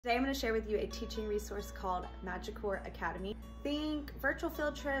Today I'm going to share with you a teaching resource called MagiCore Academy. Think virtual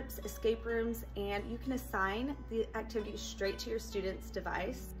field trips, escape rooms, and you can assign the activities straight to your student's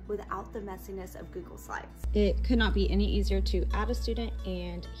device without the messiness of Google Slides. It could not be any easier to add a student,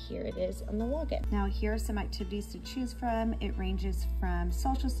 and here it is on the login. Now here are some activities to choose from. It ranges from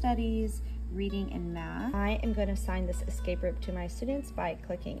social studies, reading, and math. I am going to assign this escape room to my students by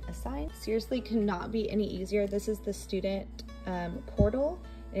clicking assign. Seriously, could not be any easier. This is the student portal.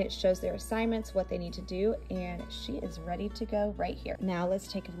 And it shows their assignments, what they need to do, and she is ready to go right here. Now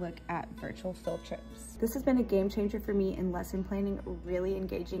let's take a look at virtual field trips. This has been a game changer for me in lesson planning really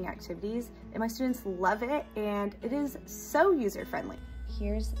engaging activities, and my students love it, and it is so user-friendly.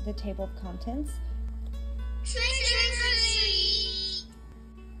 Here's the table of contents.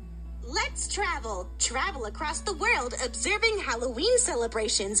 Let's travel. Travel across the world observing Halloween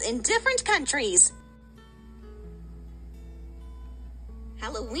celebrations in different countries.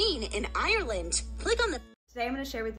 Halloween in Ireland. Click on the... Today I'm going to share with you